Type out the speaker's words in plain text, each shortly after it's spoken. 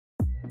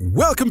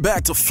Welcome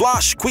back to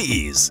Flash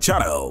Quiz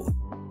channel.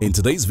 In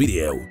today's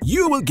video,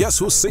 you will guess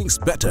who sings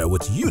better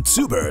with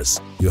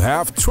YouTubers. You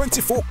have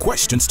 24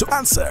 questions to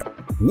answer.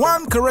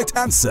 One correct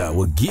answer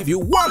will give you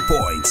 1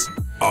 point.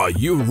 Are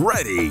you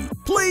ready?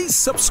 Please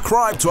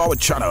subscribe to our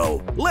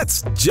channel.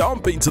 Let's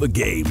jump into the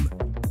game.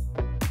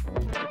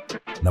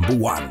 Number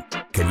 1.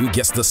 Can you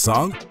guess the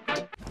song?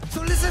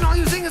 So listen, all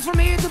you singers from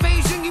here to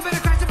Beijing, you better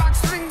crash the box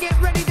string,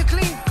 get ready to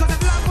clean. Cause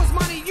if love was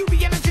money, you be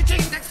yelling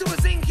cha-ching next to a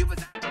zinc. You was...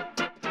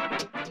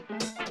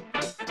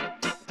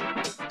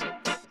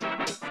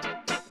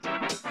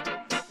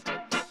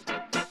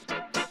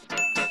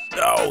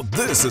 Oh,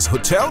 this is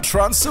Hotel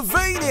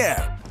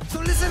Transylvania. So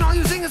listen, all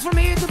you singers from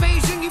here to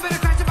Beijing, you better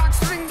crash the box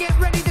string, get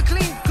ready to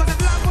clean. Cause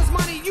if love was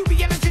money, you be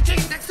yelling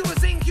cha-ching next to a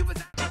zinc. You was...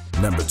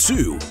 Number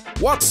 2.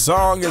 What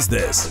song is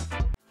this?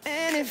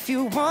 And if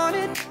you want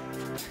it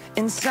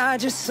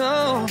inside your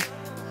soul,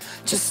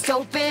 just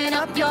open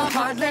up your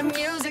heart, let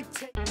music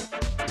take.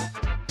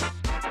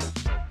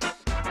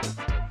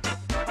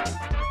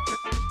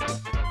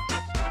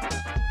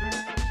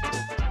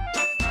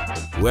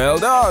 Well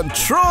done!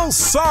 Troll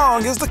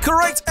Song is the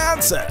correct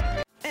answer.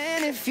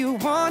 And if you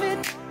want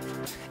it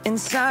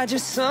inside your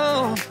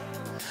soul,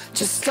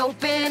 just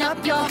open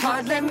up your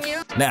heart, let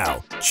music.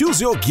 Now,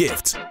 choose your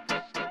gift.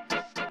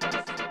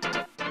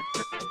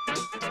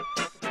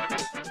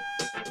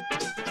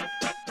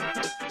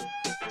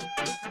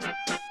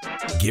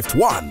 Gift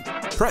 1.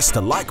 Press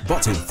the like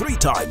button 3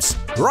 times.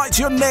 Write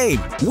your name.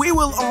 We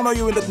will honor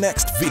you in the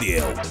next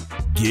video.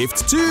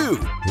 Gift 2.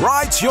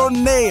 Write your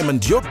name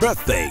and your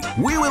birthday.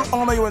 We will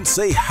honor you and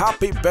say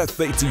happy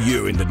birthday to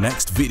you in the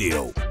next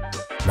video.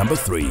 Number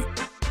 3.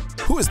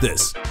 Who is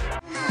this?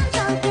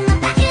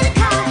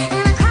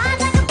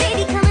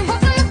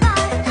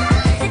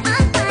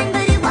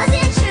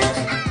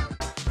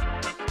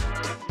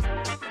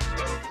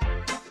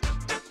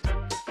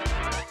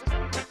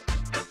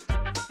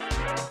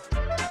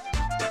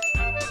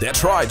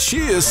 That's right, she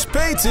is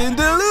Peyton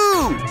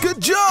DeLu.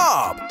 Good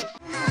job!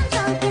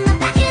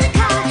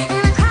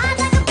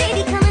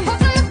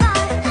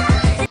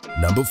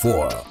 Number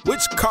 4.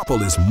 Which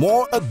couple is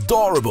more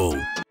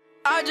adorable?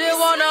 I just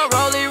wanna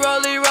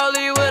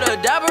rollie with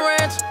a dapper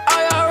ranch.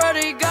 I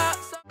already got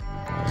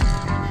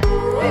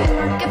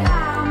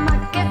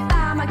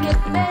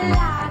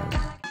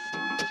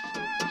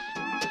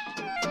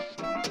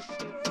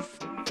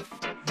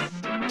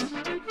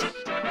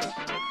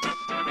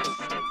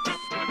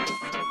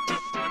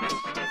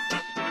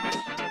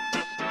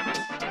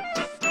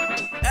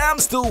I'm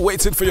still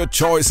waiting for your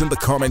choice in the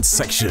comment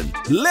section.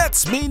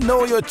 Let me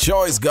know your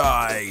choice,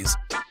 guys.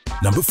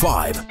 Number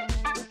 5.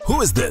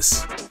 Who is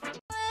this?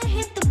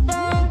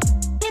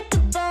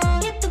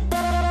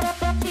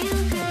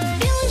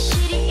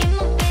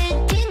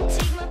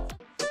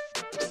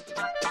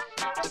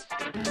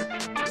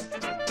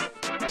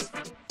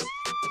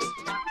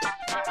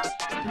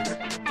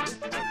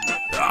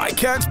 I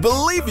can't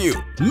believe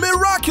you!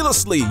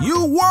 Miraculously,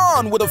 you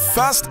won with a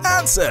fast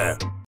answer!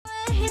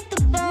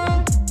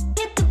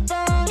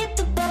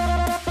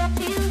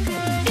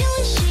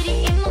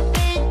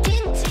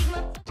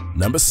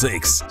 Number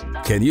 6.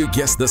 Can you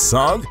guess the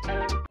song?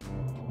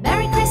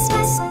 Merry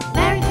Christmas,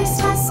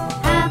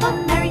 have a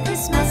Merry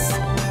Christmas.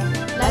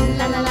 La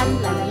la la la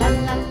la la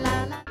la la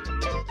la.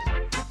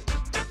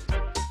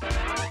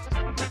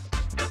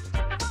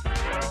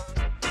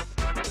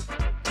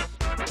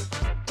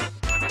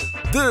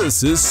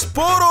 This is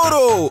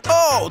Spororo!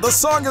 Oh, the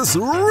song is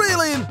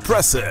really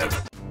impressive!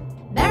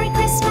 Merry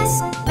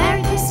Christmas,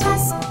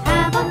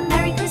 have a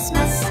Merry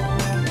Christmas.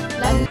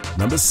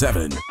 Number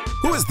 7.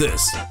 Who is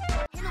this?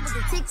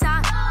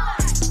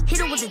 Hit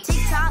it with the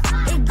TikTok,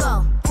 it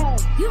go.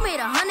 You made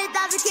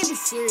 100,000, can't be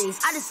serious.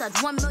 I just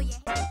sucked 1 million.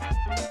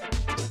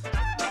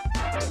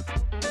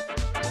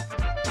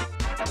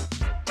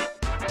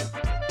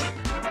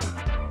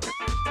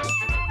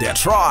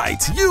 That's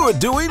right, you are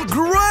doing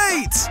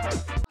great!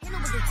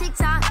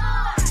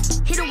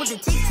 Hit it with the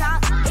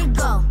TikTok, it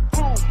go.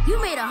 You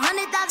made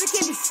 100,000,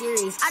 can't be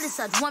serious. I just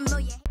sucked 1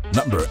 million.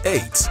 Number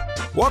 8.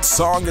 What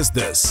song is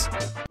this?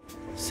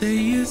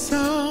 Say it's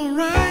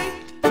alright.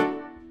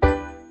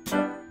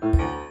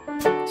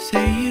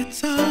 Say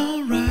it's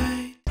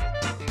alright.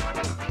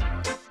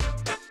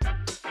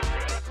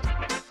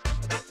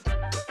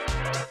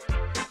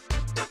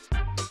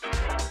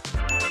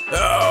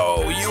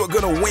 Oh, you are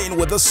gonna win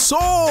with the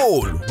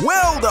soul!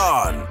 Well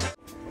done!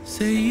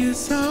 Say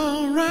it's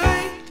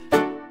alright.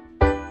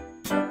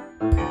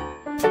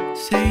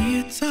 Say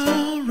it's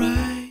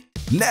alright.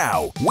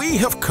 Now, we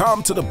have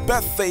come to the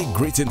birthday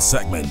greeting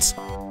segment.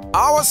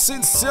 Our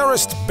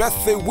sincerest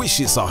birthday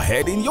wishes are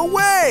heading your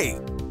way!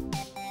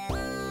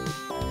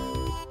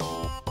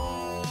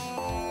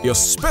 Your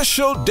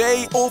special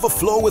day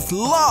overflow with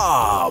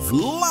love,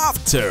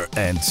 laughter,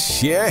 and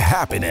sheer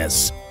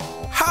happiness.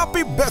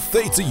 Happy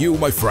birthday to you,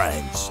 my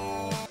friends!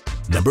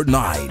 Number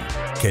 9.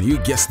 Can you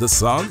guess the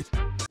song?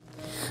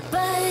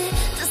 But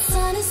the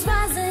sun is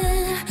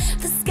rising,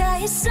 the sky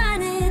is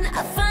shining.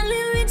 I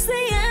finally reached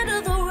the end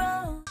of the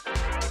road.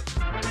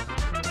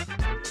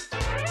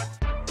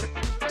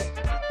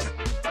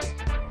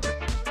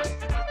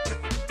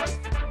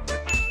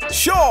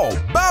 sure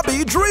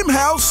Barbie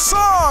Dreamhouse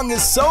song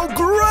is so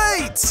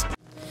great!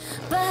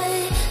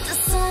 But the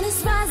sun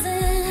is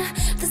rising,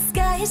 the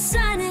sky is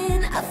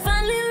shining. I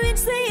finally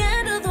reached the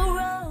end of the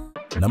road.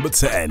 Number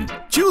 10.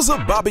 Choose a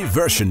Barbie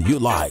version you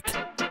like.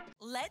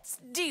 Let's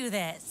do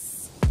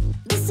this.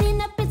 Listen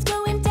up, it's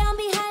going down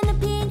behind the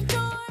pink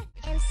door.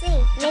 MC,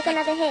 make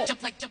another hit.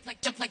 Jump like, jump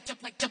like, jump like,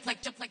 jump like, jump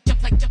like, jump like,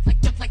 jump like, jump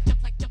like, jump like,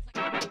 jump like, jump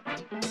like.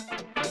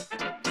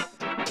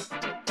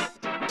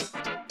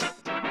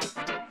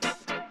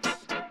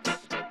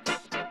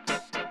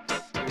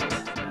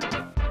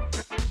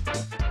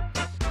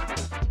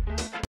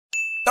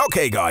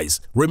 Okay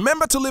guys,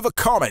 remember to leave a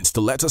comment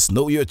to let us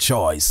know your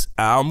choice.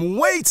 I'm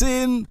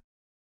waiting!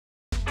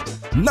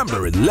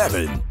 Number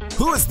 11.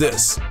 Who is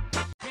this?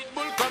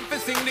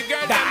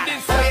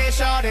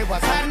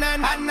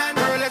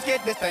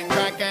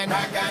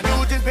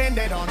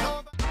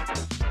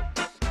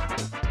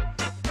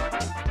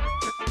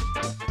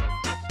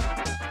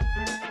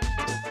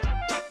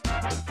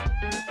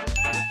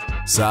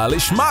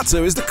 Salish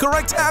Matter is the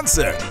correct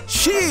answer.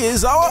 She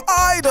is our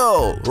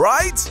idol,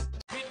 right?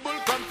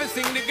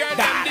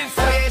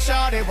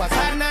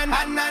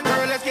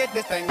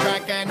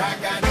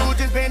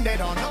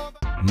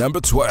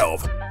 Number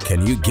 12.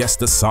 Can you guess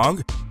the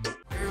song?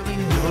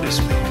 There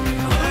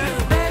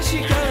she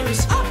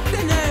goes, up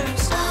the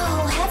nose.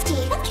 Oh, Hefty,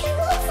 what came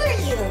over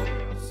you?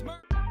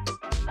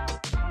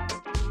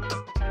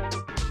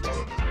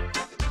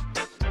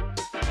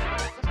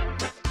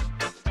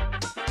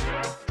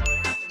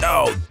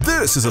 Oh,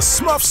 this is a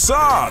Smurf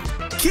song.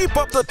 Keep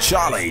up the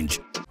challenge.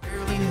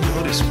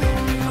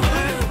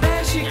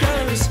 There she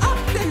goes, up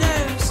the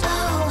nose.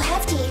 Oh,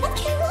 Hefty, what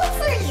came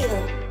over you?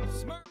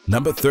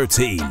 Number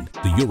 13.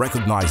 Do you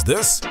recognize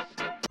this?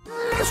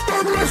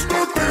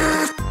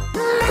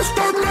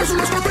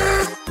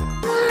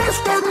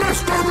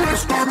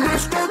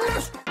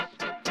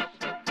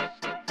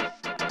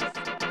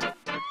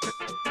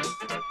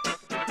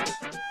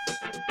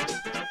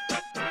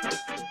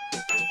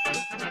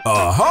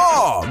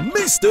 Aha!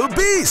 Mr.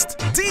 Beast!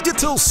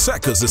 Digital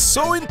circus is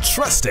so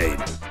interesting.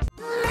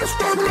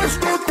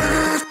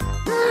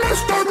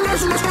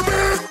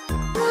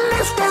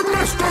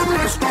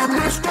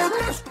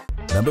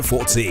 Number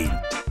 14.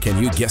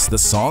 Can you guess the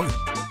song?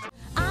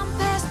 I'm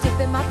past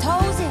dipping my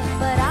toes in,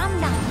 but I'm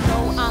not.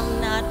 No,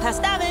 I'm not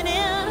past diving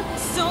in.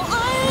 So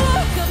I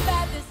look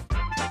about this.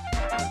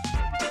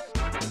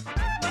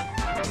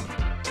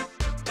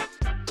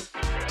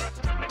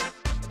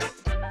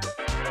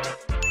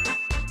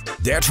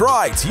 That's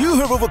right, you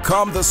have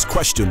overcome this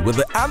question with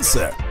the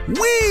answer.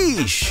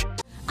 Wish!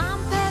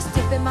 I'm past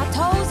dipping my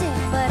toes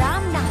in, but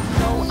I'm not.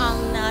 No,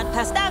 I'm not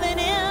past diving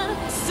in.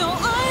 So I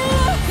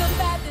look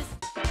about this.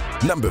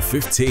 Number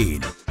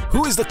 15.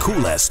 Who is the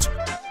coolest?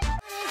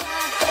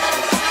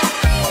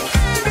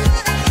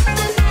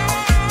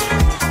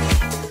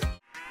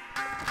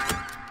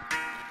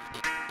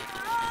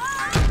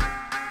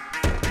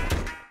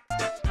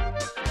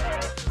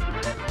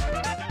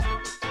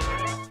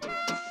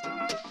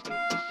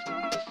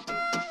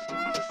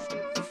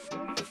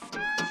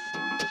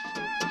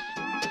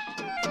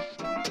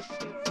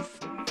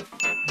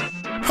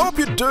 Hope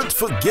you don't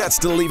forget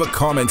to leave a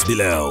comment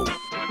below.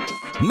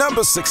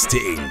 Number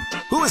 16.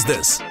 Who is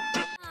this?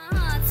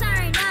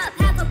 Turn up,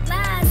 have a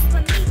blast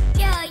for me.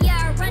 Yeah,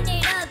 yeah, run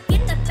it up,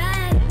 get the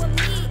bag with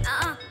me.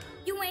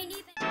 You ain't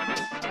even.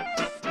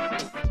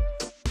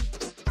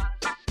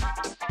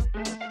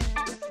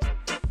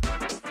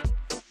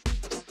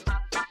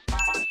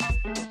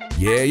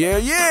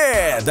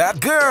 Yeah, that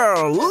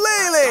girl,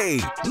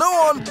 Lily! No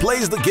one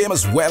plays the game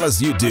as well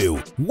as you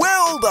do.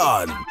 Well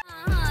done!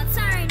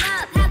 Turn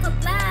up, have a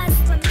blast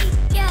for me.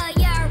 Yeah,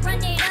 yeah,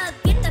 run it up,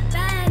 get the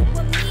bag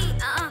with me.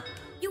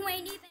 You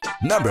ain't even.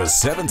 Number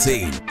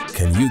 17.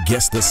 Can you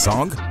guess the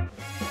song?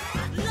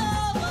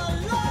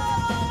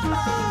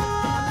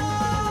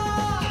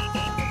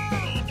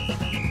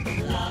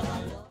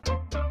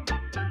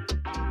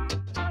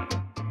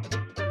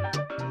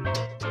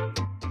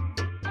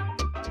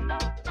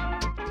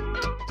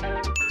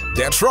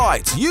 That's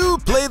right, you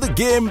play the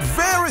game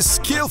very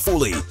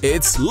skillfully.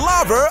 It's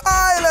Lover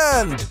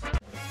Island!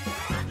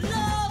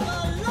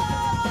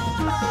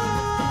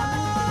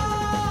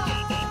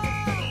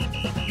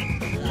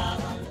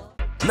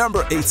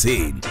 Number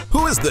 18.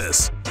 Who is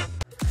this?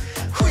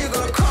 Who you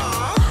gonna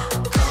call?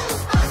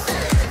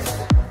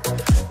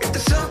 If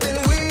there's something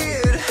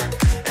weird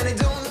and it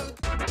don't look.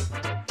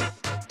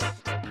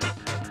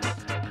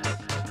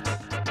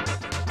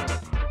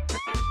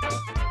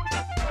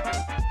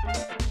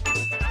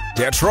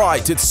 That's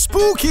right, it's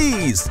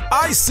Spookies!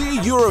 I see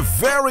you're a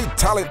very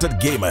talented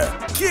gamer.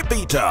 Keep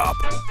it up!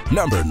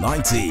 Number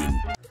 19.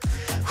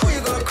 Who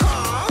you gonna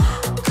call?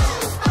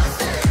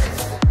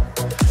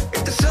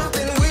 If there's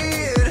something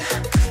weird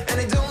and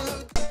it don't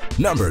look.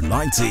 Number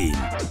 19.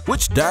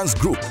 Which dance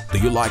group do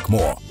you like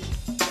more?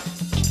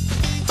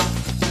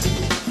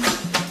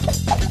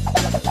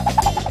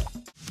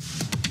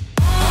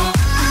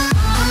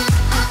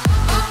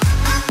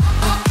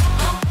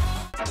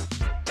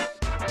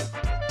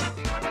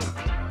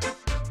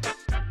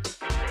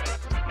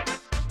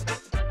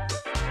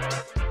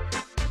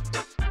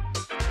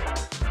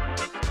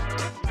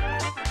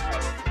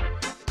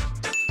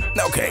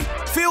 Okay,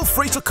 feel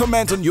free to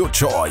comment on your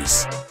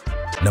choice.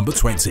 Number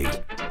 20.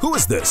 Who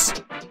is this?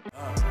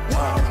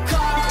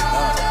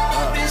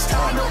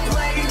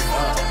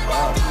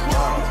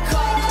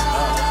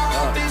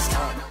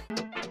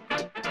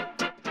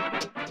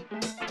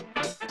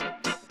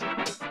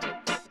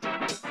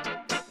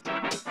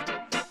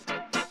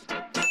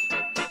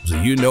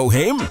 Do you know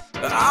him?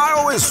 I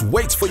always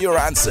wait for your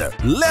answer.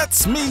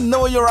 Let me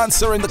know your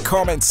answer in the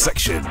comment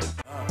section.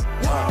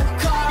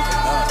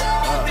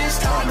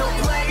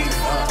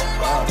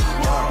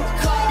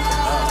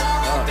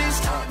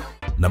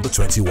 Number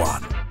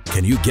 21.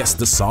 Can you guess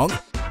the song?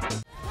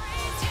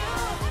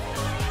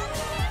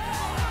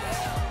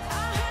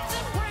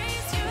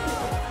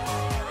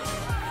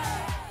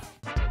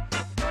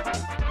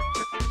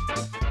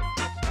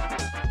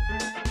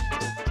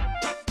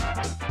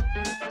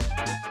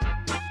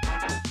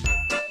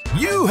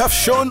 You have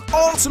shown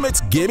ultimate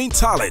gaming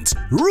talent.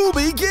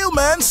 Ruby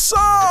Gilman's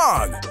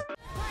song!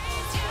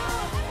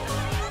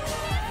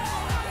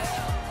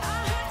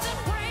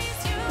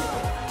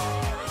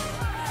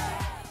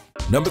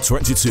 Number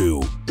 22.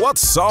 What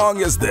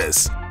song is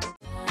this?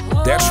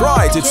 That's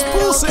right, it's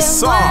Pulse's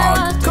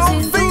song,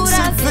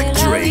 Convincing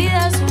Victory.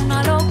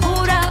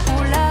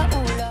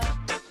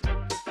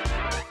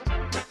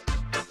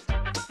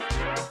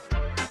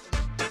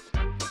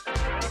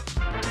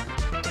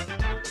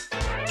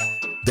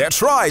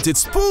 That's right,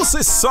 it's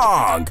Pulse's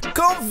song,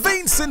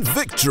 Convincing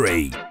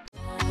Victory.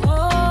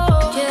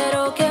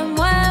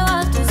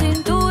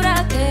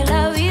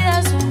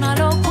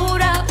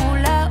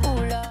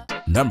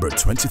 Number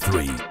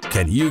 23.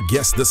 Can you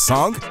guess the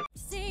song?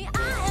 See,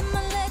 I am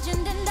a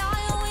legend and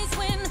I always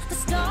win. The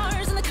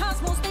stars and the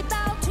cosmos, they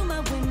bow to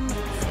my whim.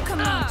 Come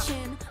on,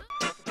 chin.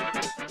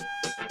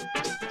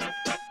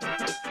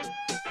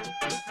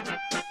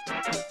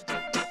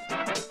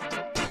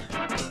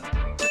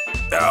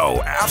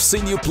 Oh, I've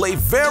seen you play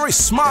very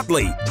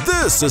smartly.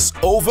 This is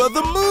Over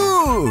the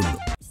Moon.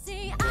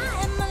 See, I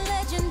am a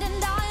legend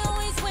and I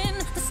always win.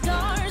 The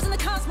stars and the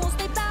cosmos,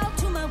 they bow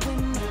to my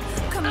whim.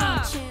 Come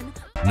on, chin.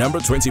 Number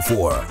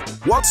 24.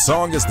 What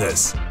song is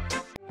this?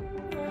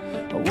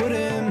 I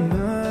wouldn't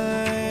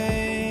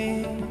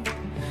mind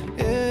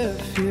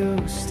if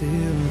you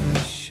steal the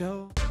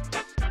show.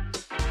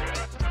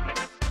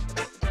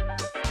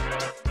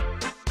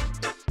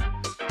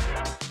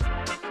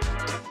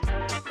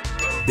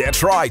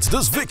 That's right,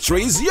 this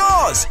victory is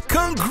yours.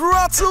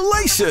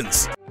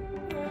 Congratulations.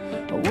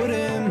 I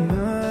wouldn't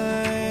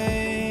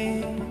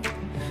mind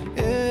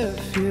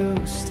if you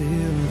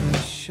steal the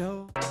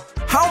show.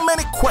 How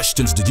many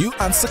questions did you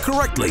answer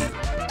correctly?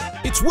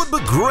 It would be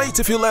great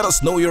if you let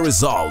us know your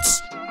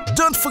results.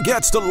 Don't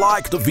forget to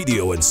like the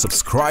video and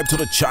subscribe to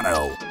the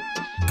channel.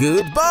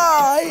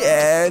 Goodbye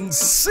and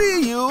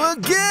see you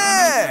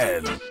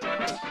again!